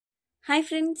Hi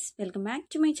friends, welcome back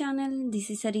to my channel. This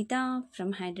is Sarita from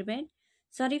Hyderabad.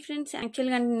 Sorry friends,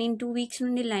 actually నేను 2 weeks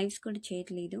నుండి lives కూడా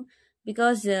చేయట్లేదు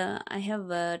because I have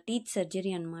teeth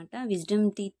surgery అనమాట. Wisdom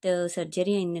teeth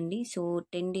surgery అయిందండి. So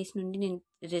 10 days నుండి నేను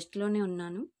రెస్ట్లోనే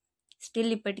ఉన్నాను.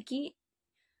 స్టిల్ ఇప్పటికీ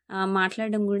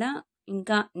మాట్లాడడం కూడా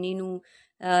ఇంకా నేను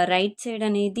రైట్ సైడ్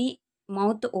అనేది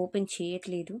మౌత్ ఓపెన్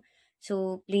చేయట్లేదు. సో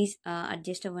ప్లీజ్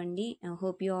అడ్జస్ట్ అవ్వండి.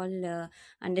 Hope you all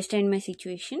understand my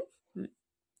situation.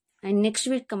 And next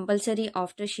week compulsory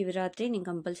after Shivaratri నేను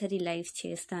కంపల్సరీ లైవ్స్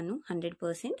చేస్తాను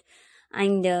 100%.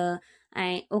 అండ్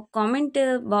ఒక కామెంట్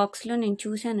బాక్స్లో నేను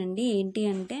చూశానండి. ఏంటి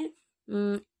అంటే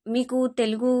మీకు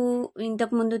తెలుగు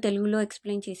ఇంతకుముందు తెలుగులో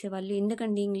ఎక్స్ప్లెయిన్ చేసేవాళ్ళు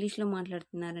ఎందుకండి ఇంగ్లీష్లో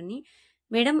మాట్లాడుతున్నారని.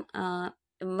 మేడం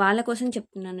వాళ్ళ కోసం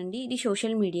చెప్తున్నానండి. ఇది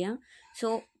సోషల్ మీడియా. సో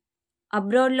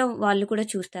అబ్రాడ్లో వాళ్ళు కూడా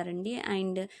చూస్తారండి.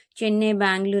 అండ్ చెన్నై,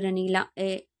 బెంగళూరు అని ఇలా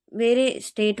వేరే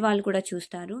స్టేట్ వాళ్ళు కూడా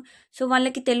చూస్తారు. సో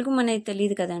వాళ్ళకి తెలుగు మనకి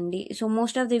తెలియదు కదండి. So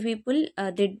most of the people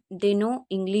they know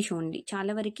English only.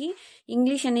 చాలా వరకు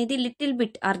ఇంగ్లీష్ అనేది లిటిల్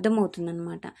బిట్ అర్థమవుతుంది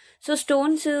అనమాట. సో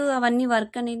స్టోన్స్ అవన్నీ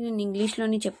వర్క్ అనేది నేను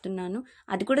ఇంగ్లీష్లోనే చెప్తున్నాను.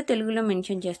 అది కూడా తెలుగులో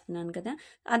మెన్షన్ చేస్తున్నాను కదా.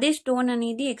 అదే స్టోన్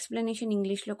అనేది ఎక్స్ప్లెనేషన్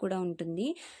ఇంగ్లీష్లో కూడా ఉంటుంది.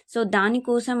 సో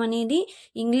దానికోసం అనేది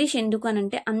ఇంగ్లీష్ ఎందుకు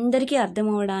అనంటే అందరికీ అర్థం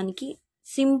అవ్వడానికి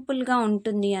సింపుల్గా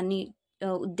ఉంటుంది అని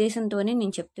ఉద్దేశంతోనే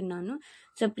నేను చెప్తున్నాను.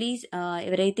 సో ప్లీజ్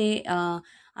ఎవరైతే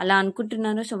అలా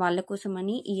అనుకుంటున్నారో సో వాళ్ళ కోసం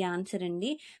అని ఈ ఆన్సర్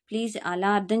అండి. ప్లీజ్ అలా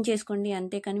అర్థం చేసుకోండి,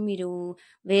 అంతేకాని మీరు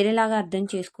వేరేలాగా అర్థం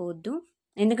చేసుకోవద్దు.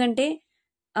 ఎందుకంటే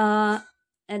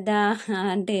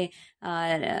అంటే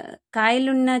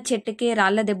కాయలున్న చెట్టుకే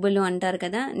రాళ్ళ దెబ్బలు అంటారు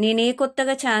కదా. నేనే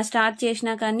కొత్తగా స్టార్ట్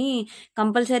చేసినా కానీ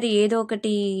కంపల్సరీ ఏదో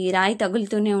ఒకటి రాయి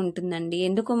తగులుతూనే ఉంటుందండి.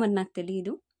 ఎందుకో మరి నాకు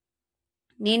తెలియదు.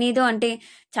 నేనేదో అంటే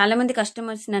చాలామంది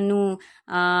కస్టమర్స్ నన్ను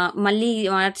మళ్ళీ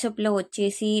వాట్సాప్లో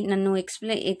వచ్చేసి నన్ను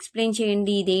ఎక్స్ప్లెయిన్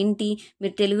చేయండి, ఇదేంటి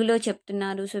మీరు తెలుగులో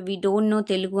చెప్తున్నారు, so we don't know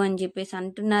Telugu అని చెప్పేసి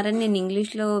అంటున్నారని నేను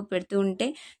ఇంగ్లీష్లో పెడుతూ ఉంటే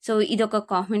సో ఇది ఒక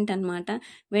కామెంట్ అనమాట.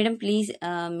 మేడం ప్లీజ్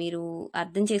మీరు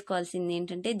అర్థం చేసుకోవాల్సింది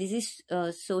ఏంటంటే this is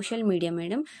social media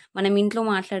madam. మనం ఇంట్లో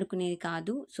మాట్లాడుకునేది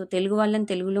కాదు. సో తెలుగు వాళ్ళని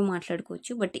తెలుగులో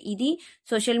మాట్లాడుకోవచ్చు. బట్ ఇది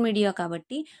సోషల్ మీడియా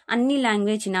కాబట్టి అన్ని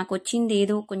లాంగ్వేజ్ నాకు వచ్చింది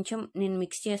ఏదో కొంచెం నేను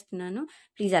మిక్స్ చేస్తున్నాను.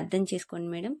 ప్లీజ్ అర్థం చేసుకోండి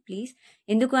మేడం ప్లీజ్.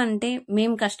 ఎందుకు అంటే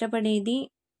మేము కష్టపడేది,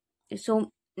 సో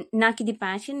నాకు ఇది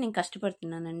ప్యాషన్, నేను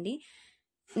కష్టపడుతున్నానండి.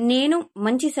 నేను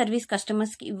మంచి సర్వీస్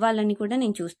కస్టమర్స్కి ఇవ్వాలని కూడా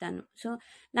నేను చూస్తాను. సో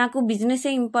నాకు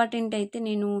బిజినెసే ఇంపార్టెంట్ అయితే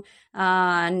నేను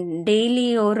డైలీ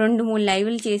 2-3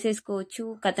 లైవ్లు చేసేసుకోవచ్చు,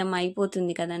 కథం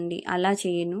అయిపోతుంది కదండి. అలా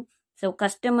చేయను. సో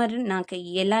కస్టమర్ నాకు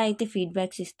ఎలా అయితే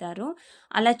ఫీడ్బ్యాక్స్ ఇస్తారో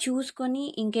అలా చూసుకొని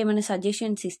ఇంకేమైనా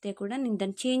సజెషన్స్ ఇస్తే కూడా నేను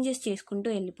దాన్ని చేంజెస్ చేసుకుంటూ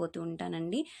వెళ్ళిపోతూ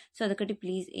ఉంటానండి. సో అదొకటి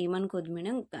ప్లీజ్ ఏమనుకోదు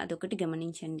మేడం, అదొకటి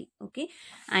గమనించండి. Okay.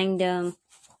 And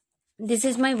this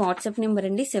is my WhatsApp number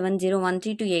అండి,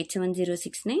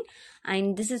 7013287069. And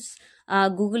this is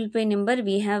Google pay number.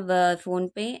 We have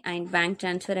PhonePe and bank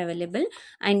transfer available.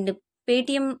 And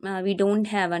paytm we don't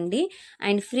have andi.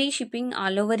 And free shipping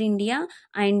all over India.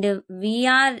 And we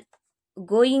are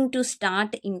going to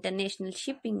start international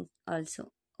shipping also.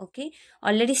 Okay,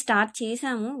 already start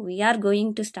చేసాము. We are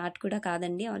going to start కూడా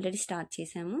కాదండి, already start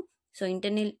చేసాము. So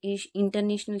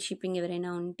international shipping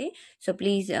ఎవరైనా ఉంటే so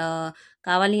please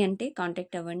కావాలి అంటే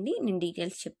contact అవ్వండి, నేను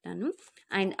డీటెయిల్స్ చెప్తాను.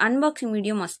 And unboxing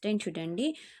video must and చూడండి.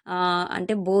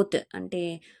 అంటే బోత్ అంటే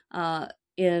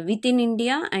with in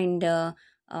India and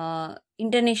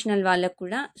international వాళ్ళకు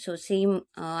కూడా so same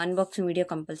unboxing video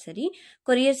compulsory.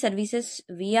 Courier services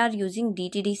we are using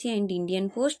DTDC and Indian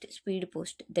post, speed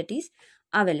post that is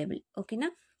available. ఓకేనా.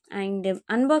 And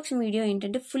unboxing video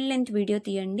ఏంటంటే full length video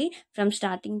తీయండి from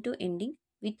starting to ending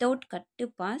without cut to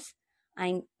pass.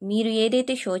 And మీరు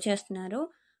ఏదైతే show చేస్తున్నారో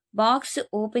box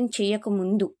open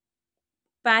చేయకముందు,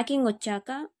 packing వచ్చాక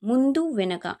ముందు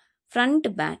వెనక ఫ్రంట్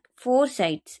బ్యాక్ 4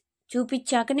 sides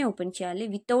చూపించాకనే ఓపెన్ చేయాలి.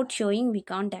 Without sowing we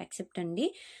can't accept అండి.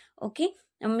 ఓకే.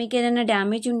 మీకు ఏదైనా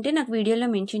డ్యామేజ్ ఉంటే నాకు వీడియోలో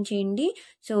మెన్షన్ చేయండి.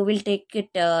 So will take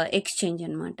it exchange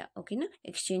అనమాట. ఓకేనా.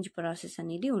 ఎక్స్చేంజ్ ప్రాసెస్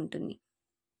అనేది ఉంటుంది.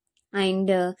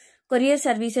 అండ్ కొరియర్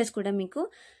సర్వీసెస్ కూడా మీకు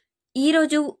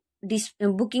ఈరోజు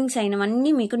బుకింగ్స్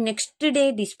అయినవన్నీ మీకు నెక్స్ట్ డే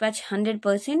డిస్పాచ్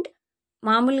 100%.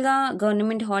 మామూలుగా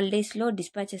గవర్నమెంట్ హాలిడేస్లో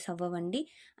డిస్పాచెస్ అవ్వవండి.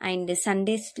 అండ్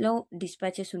సండేస్లో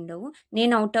డిస్పాచెస్ ఉండవు.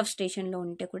 నేను అవుట్ ఆఫ్ స్టేషన్లో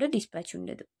ఉంటే కూడా డిస్పాచ్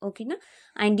ఉండదు. ఓకేనా.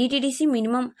 And DTDC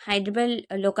minimum Hyderabad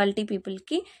locality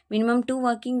పీపుల్కి మినిమం 2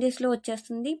 working daysలో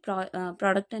వచ్చేస్తుంది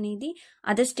ప్రోడక్ట్ అనేది.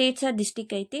 అదర్ స్టేట్స్ ఆర్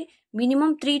డిస్ట్రిక్ట్ అయితే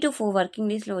మినిమం 3 to 4 working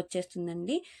daysలో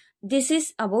వచ్చేస్తుందండి. This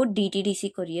is about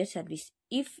DTDC courier service.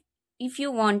 If you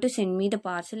want to send me the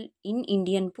parcel in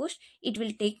Indian Post, it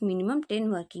will take minimum 10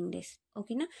 working days.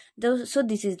 Okay na. So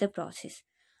this is the process.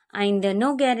 And no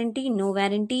guarantee, no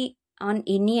warranty on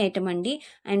any item అండి.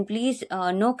 And please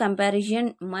no comparison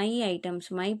my items,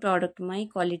 my product, my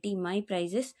quality, my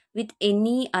prices with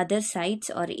any other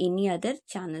sites or any other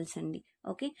channels అండి.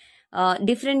 Okay,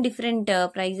 different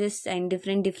prices and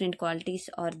different qualities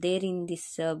are there in this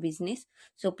business.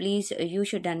 So please you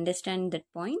should understand that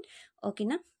point.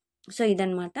 ఓకేనా? So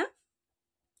ఇదన్నమాట.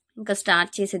 ఇంకా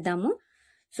start చేసేద్దాము.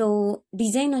 So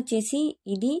design వచ్చేసి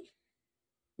ఇది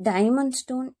diamond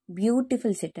stone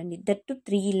beautiful set అండి. That to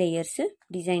 3 layers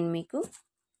design మీకు.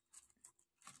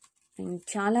 And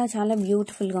చాలా చాలా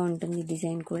బ్యూటిఫుల్గా ఉంటుంది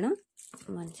డిజైన్ కూడా.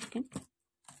 1 second.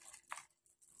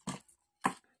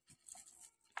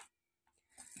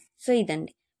 సో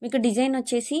ఇదండి మీకు డిజైన్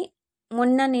వచ్చేసి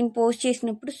మొన్న నేను పోస్ట్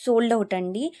చేసినప్పుడు సోల్డ్ అవుట్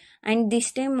అండి. And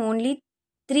this time only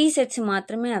 3 sets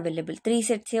మాత్రమే అవైలబుల్. 3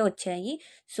 sets వచ్చాయి.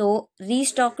 సో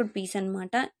రీస్టాక్డ్ పీస్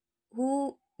అనమాట. Who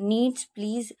needs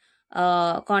please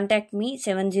contact me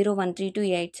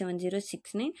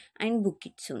 7013287069 and book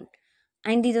it soon.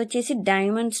 And ఇది వచ్చేసి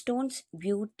diamond stones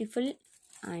beautiful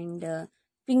and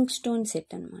pink stone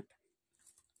set అనమాట.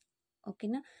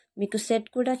 ఓకేనా? మీకు సెట్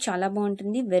కూడా చాలా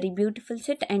బాగుంటుంది. Very beautiful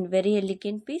set and very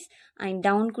elegant piece. And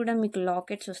down కూడా మీకు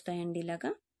లాకెట్స్ వస్తాయండి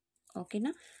ఇలాగా.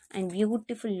 ఓకేనా? And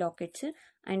beautiful lockets.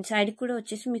 And side కూడా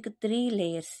వచ్చేసి మీకు 3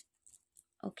 layers.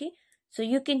 Okay, so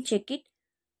you can check it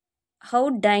how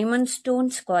diamond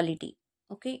stones quality.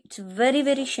 Okay, it's very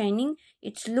shining.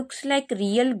 It's looks like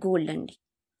real gold అండి.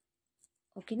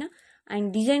 ఓకేనా? అండ్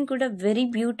డిజైన్ కూడా very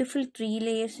beautiful 3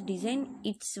 layers design.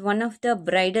 It's one of the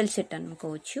bridal set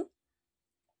అనుకోవచ్చు.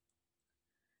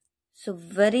 So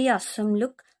very Assam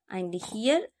look. And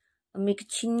here మీకు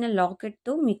చిన్న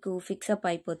లాకెట్తో మీకు fix up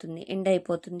అయిపోతుంది, end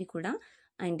అయిపోతుంది కూడా.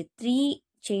 అండ్ 3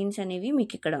 చైన్స్ అనేవి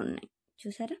మీకు ఇక్కడ ఉన్నాయి,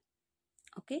 చూసారా?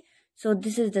 Okay, so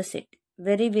this is the set.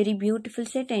 Very beautiful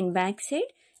set. And back side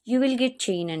you will get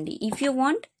chain అండి. If you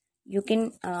want you can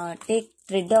take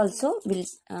thread also. Will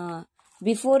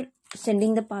before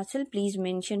sending the parcel please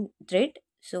mention thread.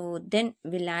 So then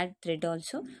will add thread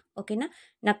also. ఓకేనా?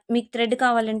 మీకు thread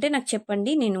కావాలంటే నాకు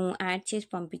చెప్పండి, నేను add చేసి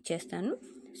పంపించేస్తాను.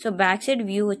 So back side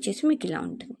view వచ్చేసి మీకు ఇలా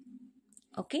ఉంటుంది.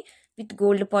 Okay, with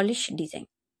gold polish design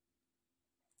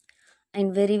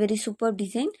and very super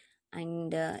design.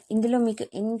 And ఇందులో మీకు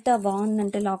ఎంత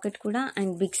బాగుందంటే లాకెట్ కూడా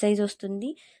అండ్ బిగ్ సైజ్ వస్తుంది.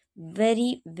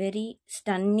 వెరీ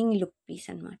స్టన్నింగ్ లుక్ పీస్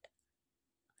అనమాట.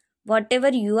 What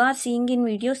ever you are seeing in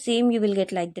video same you will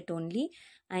get like that only.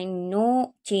 And no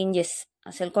changes.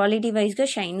 అసలు quality వైజ్గా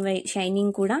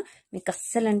shining కూడా మీకు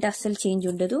అస్సలు అంటే అస్సలు చేంజ్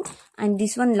ఉండదు. అండ్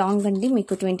దిస్ వన్ లాంగ్ అండి,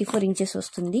 మీకు 24 inches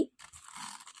వస్తుంది.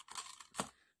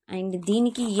 అండ్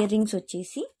దీనికి ఇయర్ రింగ్స్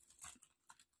వచ్చేసి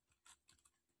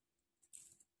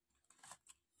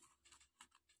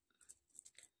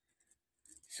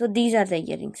so these are the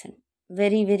ear rings and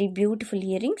very beautiful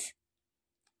ear rings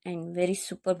and very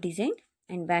super design.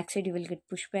 And back side you will get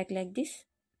push back like this.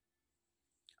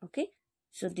 Okay,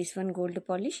 so this one gold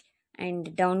polish. And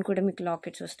down కూడా మీకు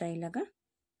lockets వస్తాయి ఇలాగా.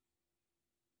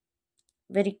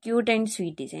 Very cute and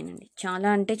sweet design అండి. చాలా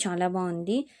అంటే చాలా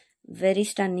బాగుంది. Very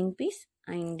stunning piece.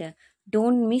 And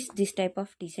don't miss this type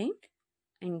of design.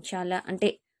 And చాలా అంటే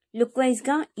లుక్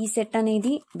వైజ్గా ఈ సెట్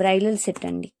అనేది బ్రైడల్ సెట్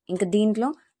అండి. ఇంకా దీంట్లో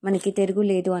మనకి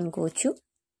తిరుగులేదు అనుకోవచ్చు.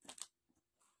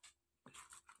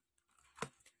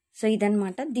 సో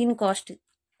ఇదన్నమాట. దీని కాస్ట్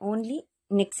ఓన్లీ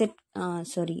నెక్ సెట్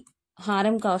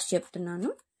హారం కాస్ట్ చెప్తున్నాను.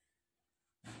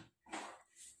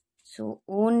 సో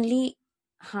ఓన్లీ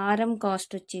హారం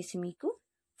కాస్ట్ వచ్చేసి మీకు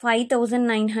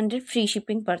 5900 ఫ్రీ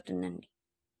షిప్పింగ్ పడుతుందండి.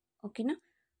 ఓకేనా?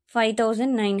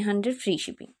 5900 ఫ్రీ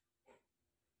షిప్పింగ్,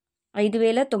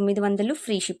 5900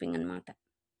 ఫ్రీ షిప్పింగ్ అనమాట.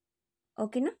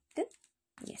 ఓకేనా?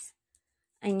 Yes.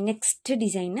 And next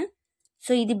design.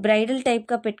 So ఇది బ్రైడల్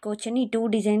టైప్గా పెట్టుకోవచ్చని ఈ 2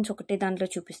 డిజైన్స్ ఒకటే దాంట్లో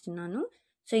చూపిస్తున్నాను.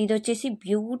 సో ఇది వచ్చేసి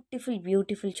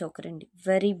బ్యూటిఫుల్ చోకర్ అండి.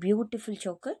 Very beautiful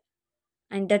choker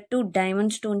and that to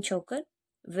diamond stone choker.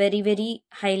 Very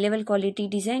high level quality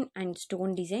design and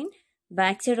stone design.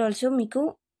 Back side also మీకు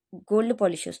గోల్డ్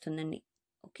పాలిష్ వస్తుందండి.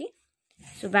 Okay,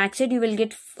 so back side you will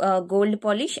get gold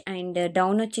polish and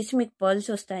down వచ్చేసి మీకు pearls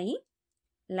వస్తాయి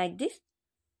like this.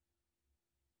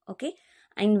 Okay,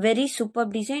 and very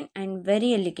super design and very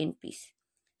elegant piece.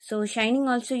 So shining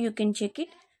also you can check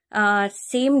it.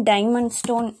 Same diamond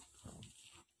stone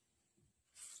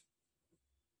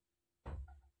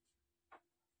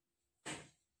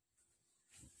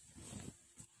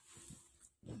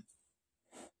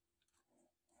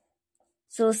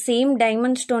so same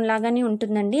diamond stone లాగానే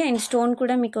ఉంటుందండి. And stone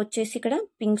కూడా మీకు వచ్చేసి ఇక్కడ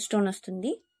pink stone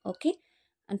వస్తుంది. ఓకే,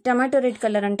 టమాటో రెడ్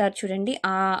కలర్ అంటారు చూడండి,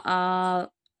 ఆ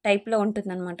టైప్లో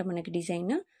ఉంటుంది అనమాట మనకి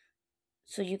design.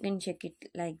 So you can check it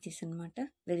like this అనమాట.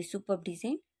 Very super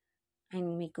design.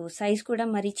 అండ్ మీకు సైజ్ కూడా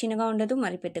మరీ చిన్నగా ఉండదు,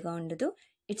 మరీ పెద్దగా ఉండదు.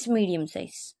 It's medium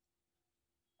size.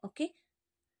 Okay,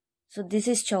 so this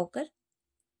is choker.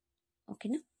 Okay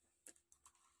na?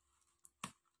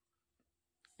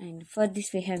 And for this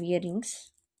we have earrings.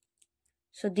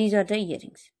 So these are the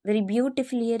earrings, very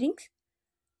beautiful earrings.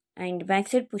 And back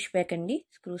side push back andi,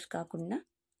 screws kaakunda.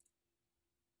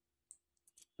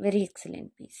 Very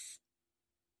excellent piece.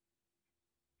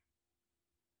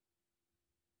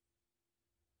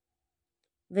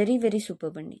 Very very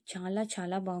superb అండి, చాలా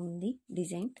చాలా బాగుంది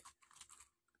design.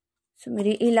 So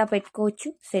మీరు ఇలా పెట్టుకోవచ్చు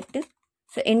set.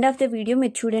 So end of the video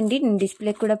మీరు చూడండి, నేను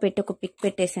డిస్ప్లే కూడా పెట్టి ఒక పిక్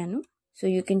పెట్టేశాను. So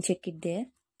you can check it there.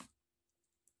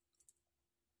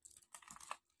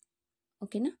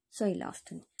 ఓకేనా? సో ఇలా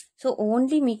వస్తుంది. సో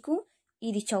ఓన్లీ మీకు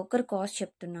ఇది చౌకర్ కాస్ట్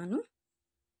చెప్తున్నాను.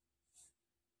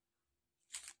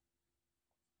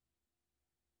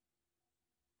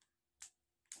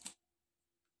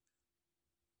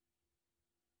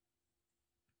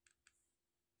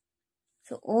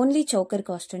 సో ఓన్లీ చౌకర్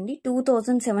కాస్ట్ అండి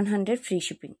 2700 free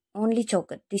shipping. Only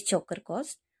choker, this choker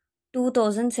cost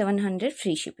 2700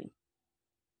 free shipping.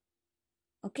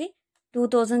 Okay,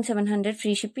 2700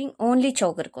 free shipping, only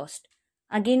choker cost.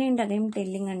 Again and again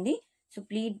telling అండి. So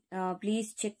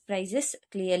please check prices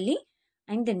clearly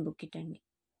and then book it అండి.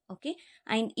 Okay,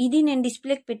 and ఇది నేను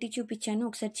డిస్ప్లేకి పెట్టి చూపించాను,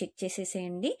 ఒకసారి check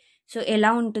చేసేసేయండి. So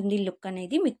ఎలా ఉంటుంది లుక్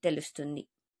అనేది మీకు తెలుస్తుంది.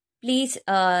 ప్లీజ్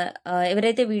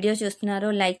ఎవరైతే వీడియో చూస్తున్నారో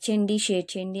లైక్ చేయండి, షేర్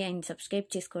చేయండి అండ్ సబ్స్క్రైబ్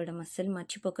చేసుకోవడం అస్సలు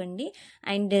మర్చిపోకండి.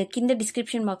 అండ్ కింద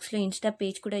డిస్క్రిప్షన్ బాక్స్లో ఇన్స్టా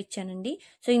పేజ్ కూడా ఇచ్చానండి.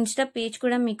 సో ఇన్స్టా పేజ్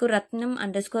కూడా మీకు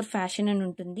Ratnam_fashion అని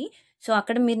ఉంటుంది. సో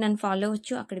అక్కడ మీరు నన్ను ఫాలో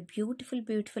అవ్వచ్చు. అక్కడ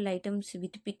బ్యూటిఫుల్ ఐటమ్స్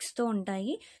విత్ పిక్స్తో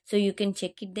ఉంటాయి. So you can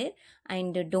check it there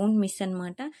and don't miss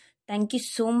అనమాట. Thank you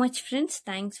so much friends.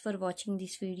 Thanks for watching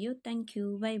this video. Thank you.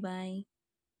 Bye bye.